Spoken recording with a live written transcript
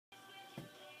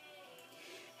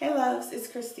Hey loves, it's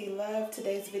Christy Love.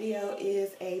 Today's video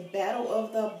is a battle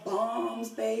of the Balms,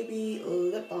 baby.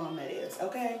 Lip balm, that is,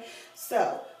 okay?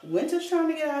 So, winter's trying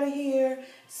to get out of here,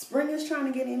 spring is trying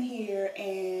to get in here,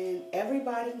 and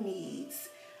everybody needs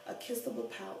a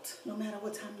kissable pout, no matter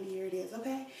what time of the year it is,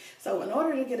 okay? So, in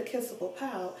order to get a kissable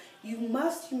pout, you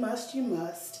must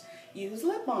use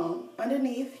lip balm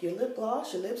underneath your lip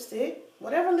gloss, your lipstick,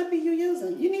 whatever lippy you're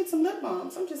using. You need some lip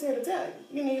balms. I'm just here to tell you,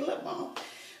 you need lip balm.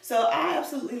 So I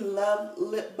absolutely love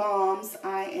lip balms.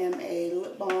 I am a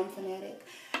lip balm fanatic.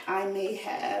 I may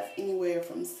have anywhere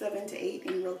from 7 to 8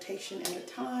 in rotation at a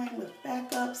time with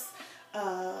backups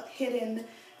hidden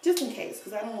just in case,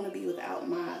 because I don't want to be without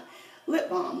my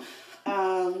lip balm.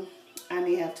 I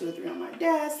may have 2 or 3 on my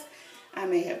desk. I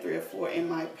may have 3 or 4 in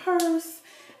my purse.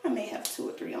 I may have 2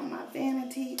 or 3 on my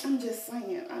vanity. I'm just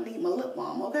saying, I need my lip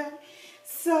balm, okay?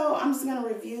 So I'm just going to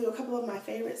review a couple of my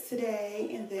favorites today,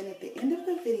 and then at the end of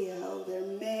the video, there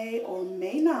may or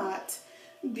may not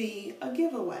be a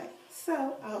giveaway.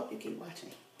 So I hope you keep watching.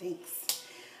 Thanks.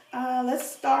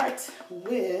 Let's start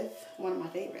with one of my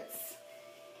favorites.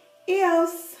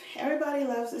 EOS. Everybody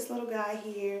loves this little guy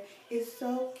here. It's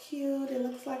so cute. It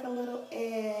looks like a little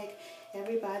egg.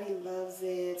 Everybody loves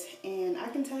it. And I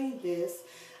can tell you this.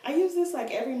 I use this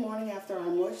like every morning after I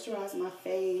moisturize my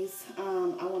face.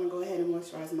 I want to go ahead and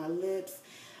moisturize my lips.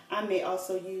 I may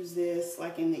also use this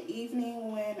like in the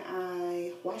evening when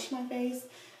I wash my face,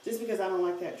 just because I don't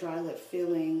like that dry lip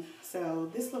feeling. So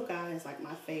this little guy is like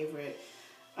my favorite.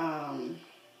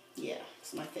 Yeah,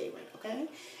 it's my favorite, okay?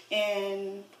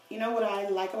 And you know what I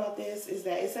like about this is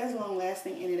that it says long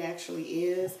lasting, and it actually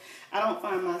is. I don't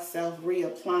find myself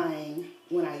reapplying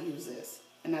when I use this,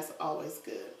 and that's always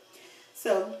good.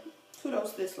 So,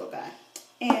 kudos to this little guy.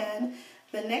 And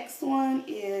the next one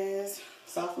is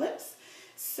soft lips.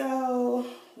 So,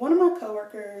 one of my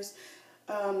coworkers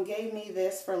gave me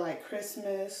this for like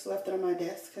Christmas, left it on my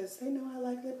desk because they know I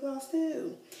like lip gloss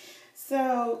too.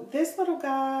 So, this little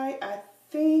guy, I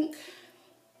think,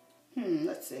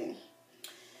 let's see.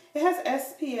 It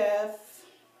has SPF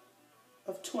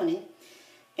of 20.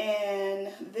 And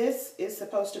this is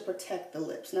supposed to protect the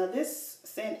lips. Now this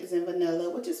scent is in vanilla,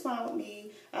 which is fine with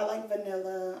me. I like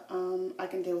vanilla. I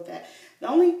can deal with that. The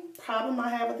only problem I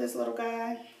have with this little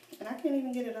guy, and I can't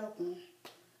even get it open.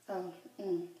 Oh,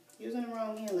 using the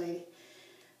wrong hand, lady.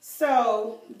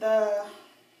 So the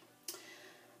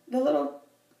little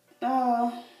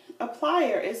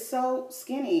applier is so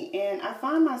skinny, and I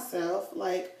find myself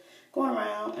like going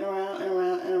around and around and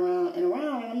around and around and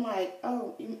around, and I'm like,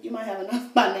 oh, you might have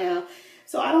enough by now.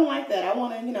 So I don't like that. I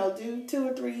want to, you know, do 2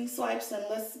 or 3 swipes and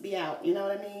let's be out, you know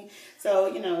what I mean? So,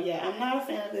 you know, yeah, I'm not a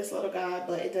fan of this little guy,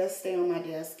 but it does stay on my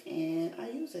desk and I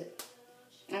use it.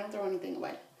 I don't throw anything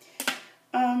away.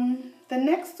 The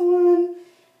next one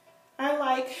I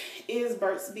like is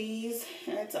Burt's Bees.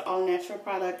 It's an all-natural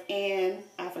product, and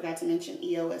I forgot to mention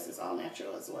EOS is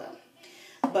all-natural as well.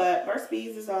 But Burt's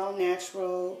Bees is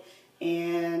all-natural.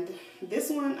 And this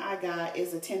one I got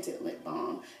is a tinted lip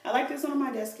balm. I like this one on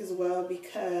my desk as well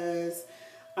because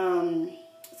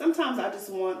sometimes I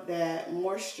just want that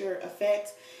moisture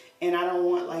effect, and I don't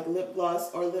want like lip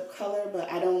gloss or lip color,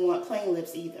 but I don't want plain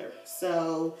lips either.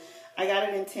 So I got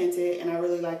it in tinted, and I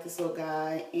really like this little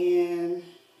guy, and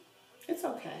it's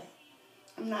okay.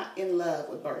 I'm not in love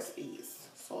with Burt's Bees.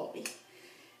 Sorry.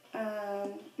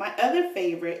 My other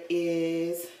favorite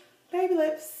is Baby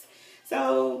Lips.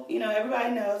 So, you know,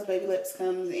 everybody knows Baby Lips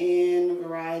comes in a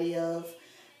variety of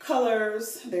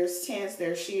colors. There's tints,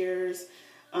 there's sheers.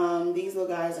 These little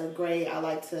guys are great. I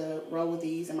like to roll with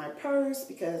these in my purse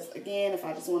because, again, if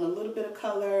I just want a little bit of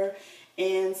color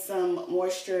and some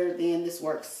moisture, then this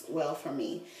works well for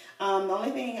me. The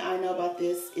only thing I know about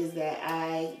this is that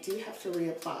I do have to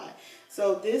reapply.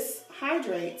 So this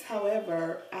hydrates,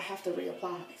 however, I have to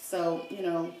reapply. So, you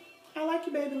know, I like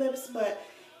your Baby Lips, but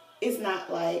it's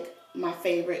not like my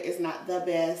favorite. Is not the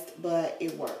best, but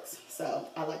it works. So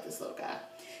I like this little guy.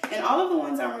 And all of the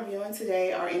ones I'm reviewing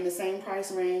today are in the same price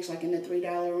range, like in the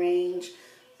 $3 range.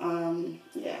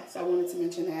 Yeah, so I wanted to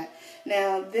mention that.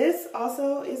 Now this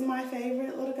also is my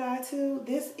favorite little guy too.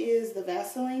 This is the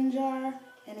Vaseline jar,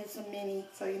 and it's a mini,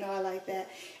 so you know I like that.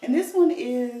 And this one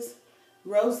is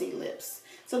Rosy Lips.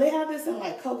 So they have this in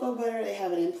like cocoa butter, they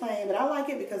have it in plain, but I like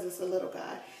it because it's a little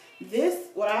guy. This,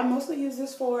 what I mostly use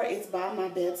this for, is by my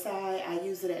bedside. I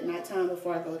use it at nighttime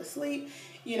before I go to sleep.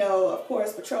 You know, of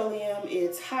course, petroleum,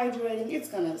 it's hydrating. It's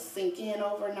going to sink in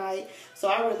overnight. So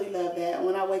I really love that.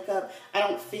 When I wake up, I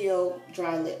don't feel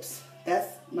dry lips. That's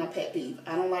my pet peeve.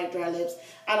 I don't like dry lips.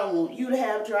 I don't want you to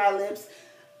have dry lips.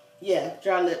 Yeah,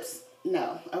 dry lips,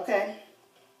 no, okay?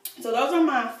 So those are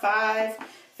my 5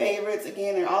 favorites.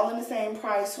 Again, they're all in the same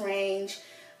price range.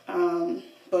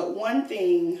 But one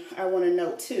thing I want to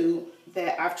note too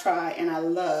that I've tried and I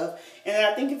love, and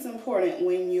I think it's important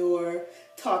when you're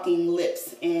talking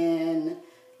lips and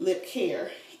lip care,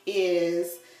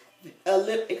 is a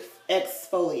lip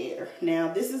exfoliator.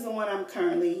 Now, this is the one I'm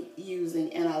currently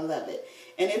using and I love it.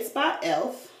 And it's by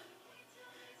e.l.f.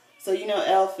 So, you know,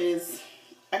 e.l.f. is,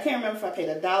 I can't remember if I paid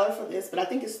 $1 for this, but I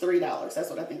think it's $3. That's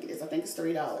what I think it is. I think it's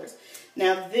 $3.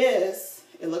 Now this,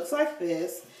 it looks like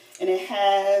this, and it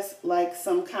has like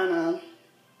some kind of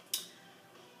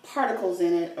particles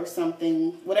in it or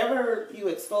something. Whatever you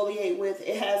exfoliate with,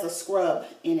 it has a scrub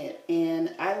in it,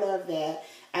 and I love that.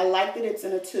 I like that it's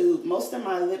in a tube. Most of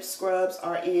my lip scrubs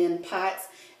are in pots,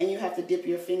 and you have to dip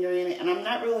your finger in it, and I'm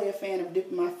not really a fan of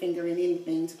dipping my finger in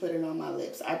anything to put it on my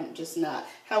lips. I'm just not.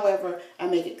 However, I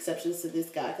make exceptions to this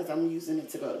guy because I'm using it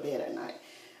to go to bed at night.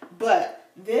 But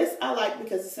this I like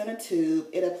because it's in a tube.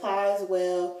 It applies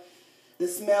well. The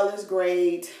smell is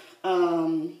great.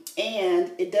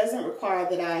 And it doesn't require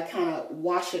that I kind of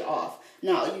wash it off.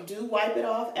 Now, you do wipe it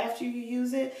off after you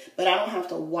use it, but I don't have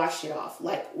to wash it off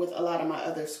like with a lot of my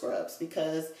other scrubs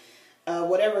because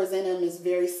whatever is in them is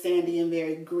very sandy and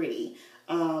very gritty.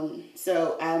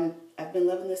 So I've been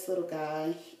loving this little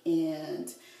guy,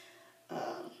 and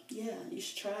yeah, you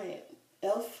should try it.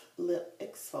 e.l.f. Lip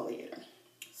Exfoliator.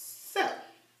 So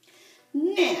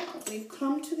now we've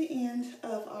come to the end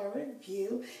of our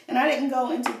review, and I didn't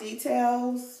go into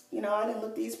details. You know, I didn't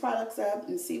look these products up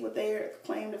and see what their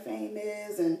claim to fame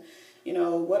is and, you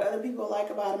know, what other people like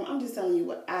about them. I'm just telling you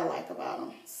what I like about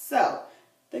them. So,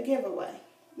 the giveaway.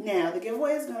 Now, the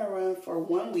giveaway is going to run for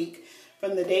 1 week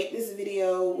from the date this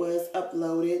video was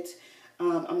uploaded.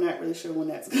 I'm not really sure when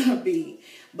that's going to be,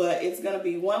 but it's going to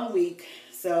be 1 week.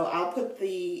 So I'll put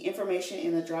the information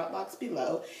in the drop box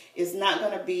below. It's not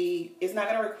going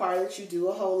to require that you do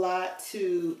a whole lot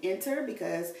to enter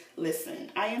because,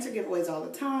 listen, I enter giveaways all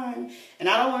the time, and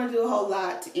I don't want to do a whole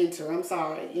lot to enter. I'm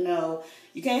sorry. You know,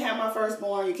 you can't have my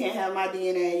firstborn, you can't have my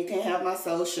DNA, you can't have my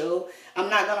social. I'm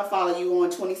not going to follow you on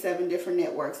 27 different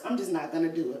networks. I'm just not going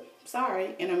to do it.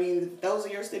 Sorry. And I mean, those are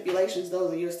your stipulations.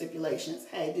 Those are your stipulations.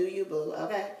 Hey, do you, boo,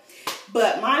 okay?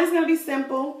 But mine is going to be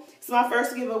simple. It's my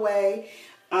first giveaway.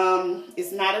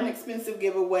 It's not an expensive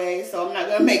giveaway, so I'm not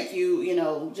going to make you, you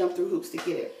know, jump through hoops to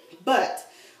get it. But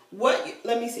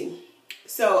let me see.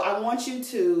 So I want you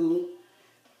to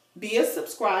be a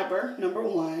subscriber, number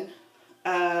 1.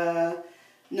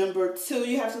 Number 2,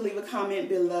 you have to leave a comment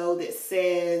below that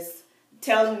says,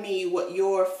 telling me what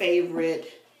your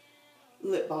favorite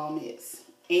lip balm is.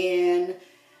 And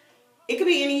it could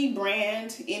be any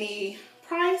brand, any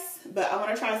price, but I want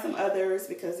to try some others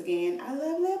because, again, I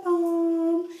love lip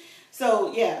balm.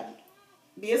 So yeah,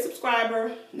 be a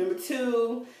subscriber. Number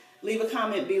 2, leave a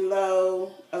comment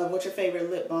below of what your favorite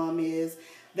lip balm is.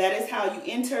 That is how you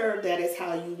enter. That is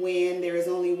how you win. There is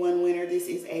only one winner. This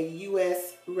is a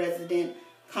U.S. resident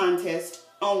contest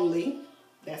only.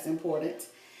 That's important.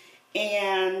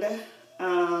 And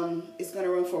it's going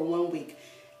to run for 1 week.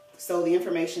 So the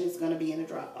information is going to be in the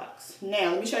drop box.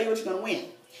 Now, let me show you what you're going to win.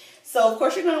 So, of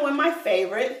course, you're going to win my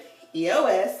favorite,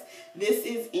 EOS. This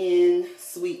is in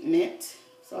Sweet Mint.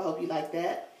 So, I hope you like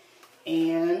that.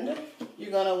 And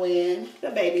you're going to win the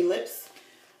Baby Lips.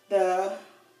 The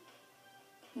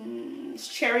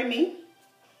Cherry Me.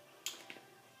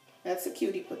 That's a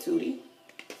cutie patootie.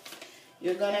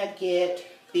 You're going to get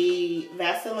the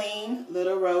Vaseline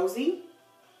Little Rosy.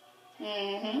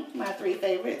 My 3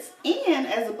 favorites. And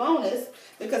as a bonus,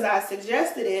 because I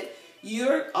suggested it,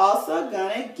 you're also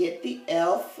going to get the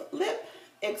e.l.f. Lip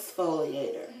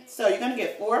Exfoliator. So you're going to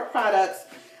get 4 products.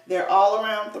 They're all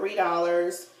around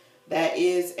 $3. That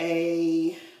is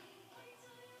a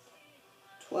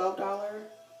 $12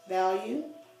 value,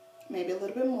 maybe a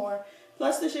little bit more.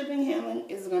 Plus the shipping handling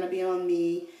is going to be on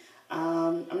me.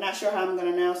 I'm not sure how I'm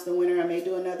going to announce the winner. I may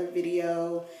do another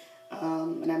video,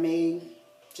 and I may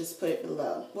just put it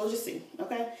below. We'll just see,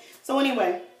 okay? So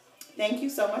anyway, thank you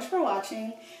so much for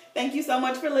watching. Thank you so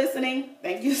much for listening.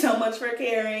 Thank you so much for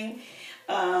caring.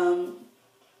 Have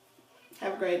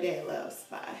a great day, loves.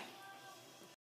 Bye.